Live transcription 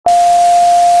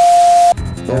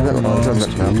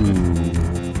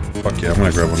Fuck yeah, I'm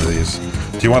gonna grab one of these.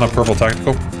 Do you want a purple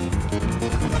tactical?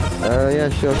 Yeah,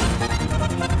 sure.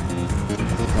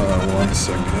 1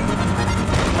 second.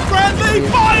 Friendly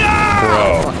fire!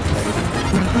 Bro.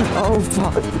 Oh,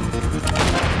 fuck.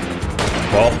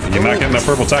 Well, you're not getting that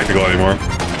purple tactical anymore.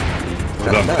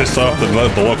 I'm pissed off the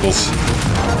locals.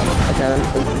 Okay,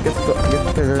 get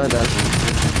the done.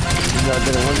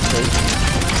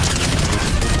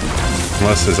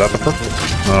 Unless, is that the purple?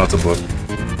 No, it's a blue.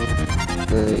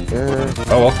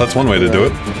 Oh well, that's one way to do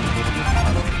it.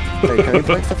 Hey, can we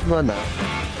break stuff from now?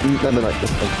 Let me like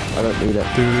this thing. I don't need it.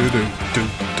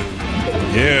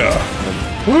 Yeah!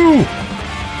 Woo!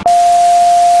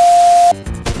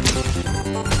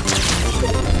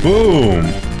 Boom!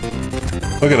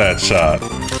 Look at that shot.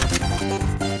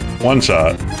 One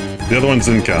shot. The other ones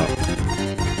didn't count.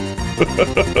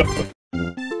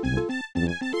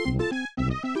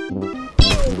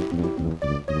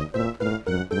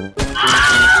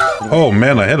 Oh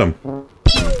man, I hit him.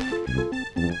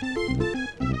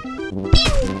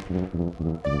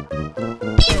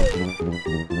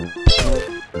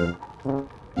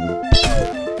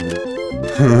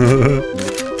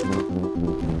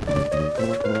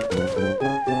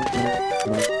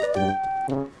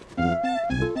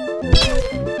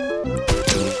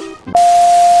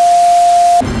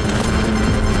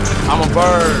 I'm a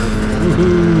bird.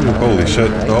 Woohoo! Holy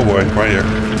shit. Oh boy, right here.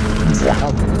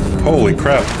 Holy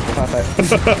crap. Perfect.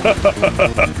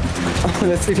 Oh,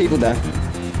 there's 3 people there.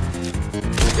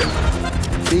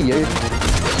 See you.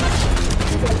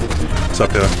 What's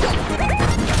up here?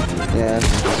 Yeah. I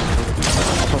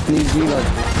fucking need reload.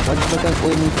 Why the fuck don't we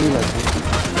need reload?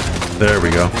 There we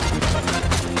go.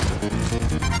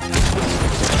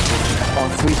 Oh,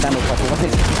 sweet damage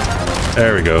fucking.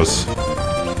 There he goes.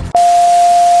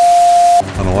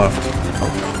 On the left.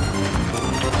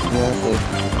 Yeah, see.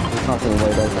 Can't see the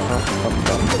way back.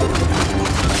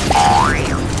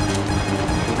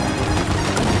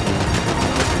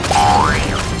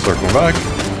 Circling back.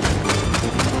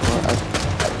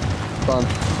 Fun.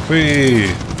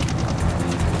 Whee!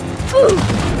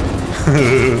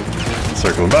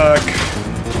 Circling back.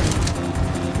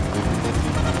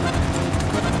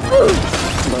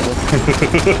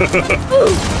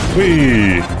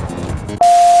 Whee!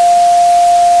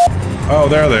 Oh,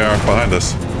 there they are, behind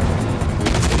us.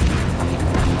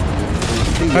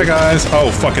 Hi guys!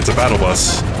 Oh fuck, it's a battle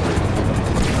bus.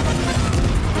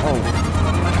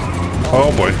 Oh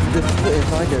boy.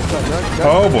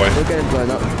 Oh boy. We're getting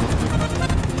blown up.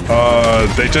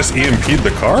 They just EMP'd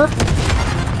the car?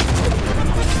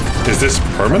 Is this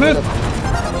permanent? I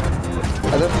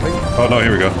don't think. Oh no,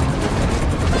 here we go.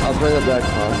 I'll bring up that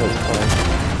car, so it's fine.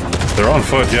 They're on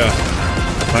foot, yeah.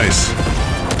 Nice.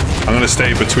 I'm gonna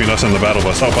stay between us and the battle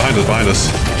bus. Oh, behind us, behind us.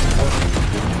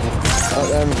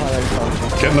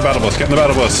 Get in the battle bus, get in the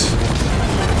battle bus.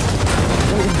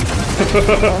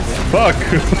 Fuck!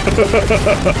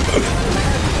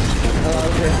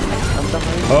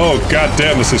 Oh, god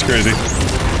damn, this is crazy.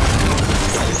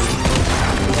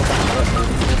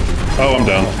 Oh, I'm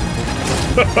down.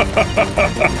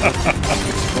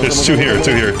 There's 2 here,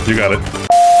 2 here. You got it.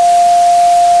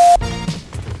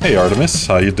 Hey, Artemis,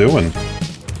 how you doing?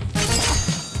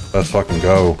 Let's fucking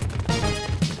go.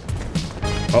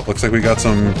 Oh, looks like we got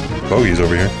some bogeys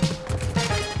over here.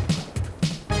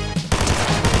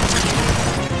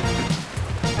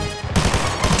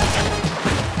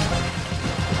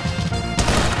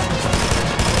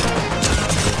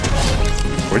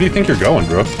 Where do you think you're going,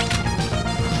 bro?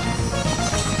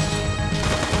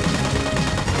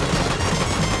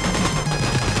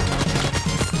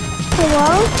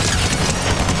 Hello?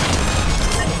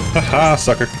 Haha,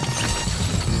 sucker.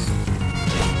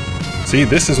 See,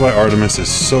 this is why Artemis is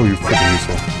so freaking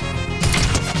useful.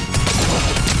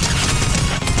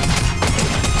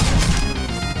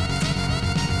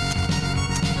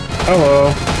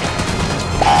 Hello.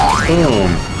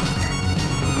 Boom.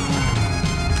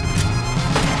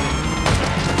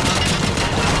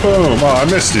 Boom. Oh, I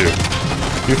missed you.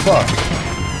 You fuck.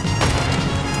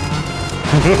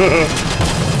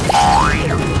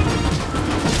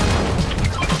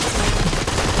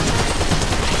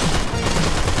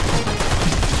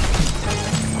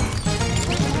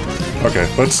 Okay,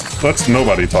 let's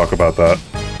nobody talk about that.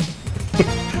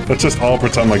 Let's just all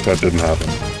pretend like that didn't happen.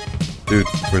 Dude,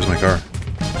 where's my car?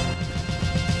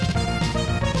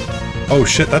 Oh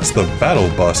shit, that's the battle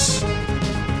bus.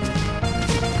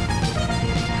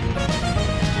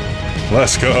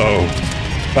 Let's go.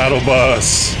 Battle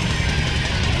bus.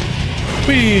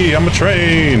 Whee, I'm a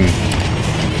train.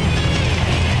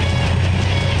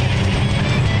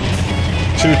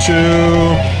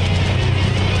 Choo-choo.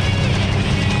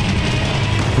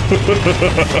 Yay!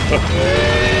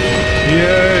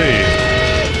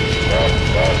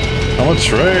 I'm a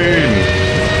train!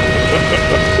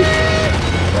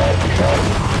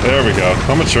 There we go.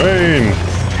 I'm a train!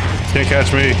 Can't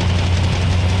catch me.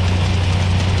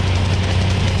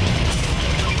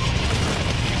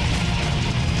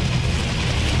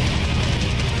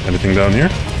 Anything down here?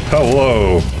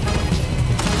 Hello!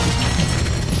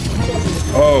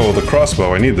 Oh, the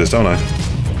crossbow. I need this, don't I?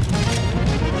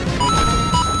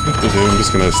 I'm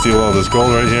just gonna steal all this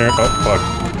gold right here. Oh, fuck.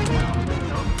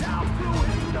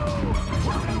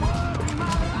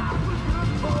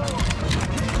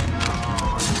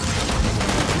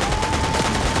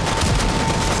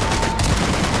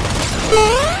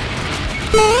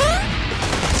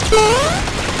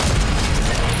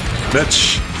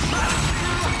 Bitch!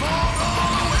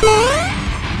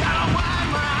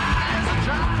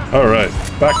 Alright,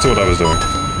 back to what I was doing.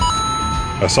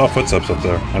 I saw footsteps up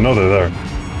there. I know they're there.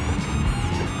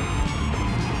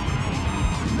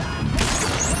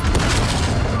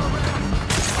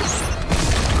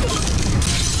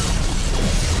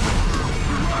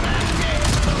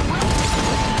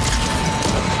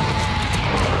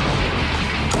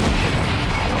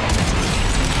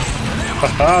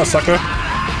 Haha, sucker!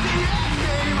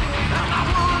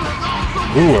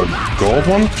 Ooh, a gold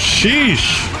one?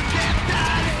 Sheesh!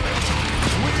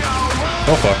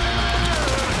 Oh fuck.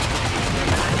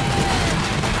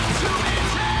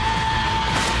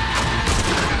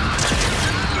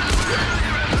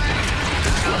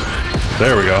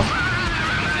 There we go.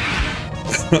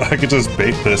 I could just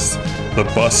bait this, the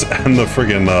bus and the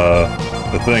friggin',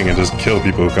 the thing and just kill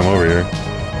people who come over here.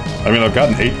 I mean, I've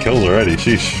gotten 8 kills already,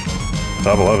 sheesh.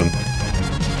 Top 11.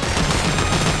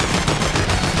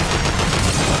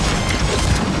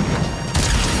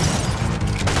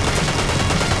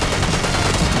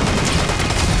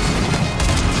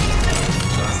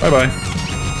 Bye-bye.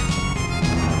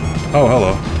 Oh,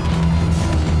 hello.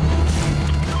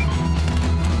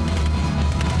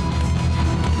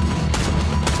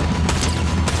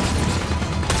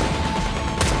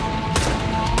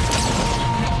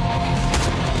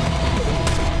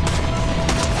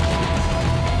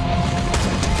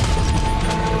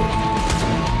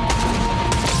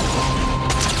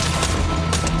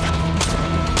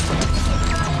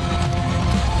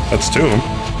 That's 2 of them.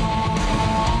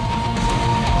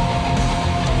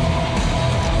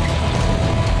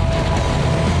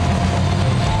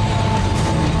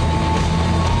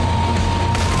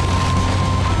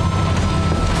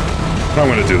 I'm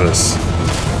gonna do this.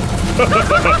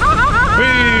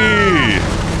 Whee!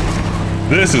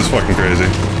 This is fucking crazy.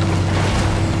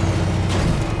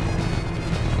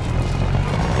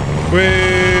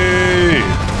 Whee!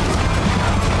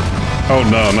 Oh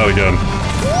no, not again.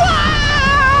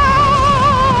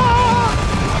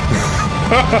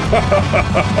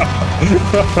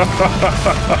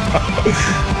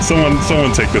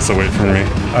 Someone take this away from me.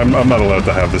 I'm not allowed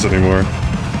to have this anymore.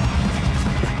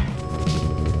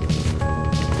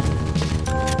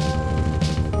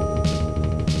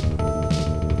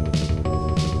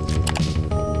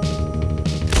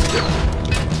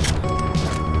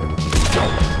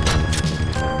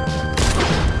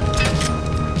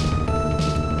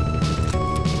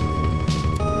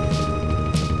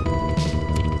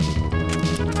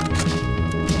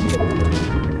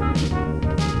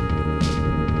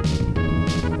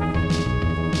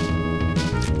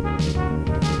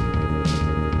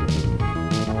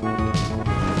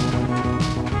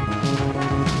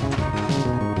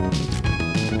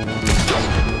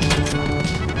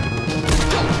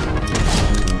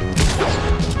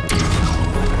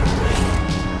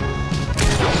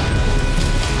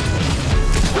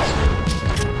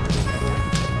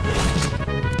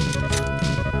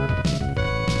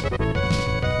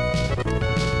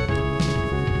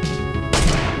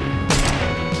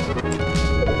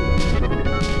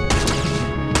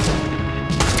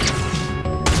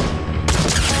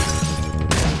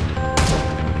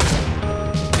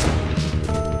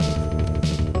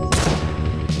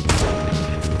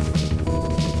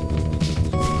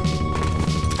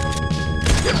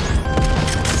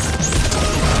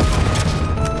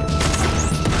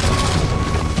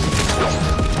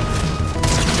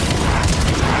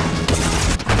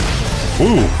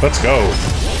 Ooh, let's go.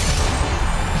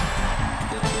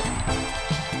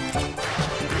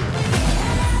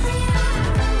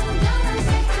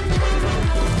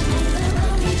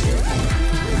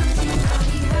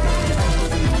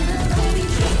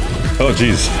 Oh,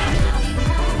 geez.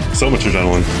 So much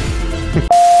adrenaline.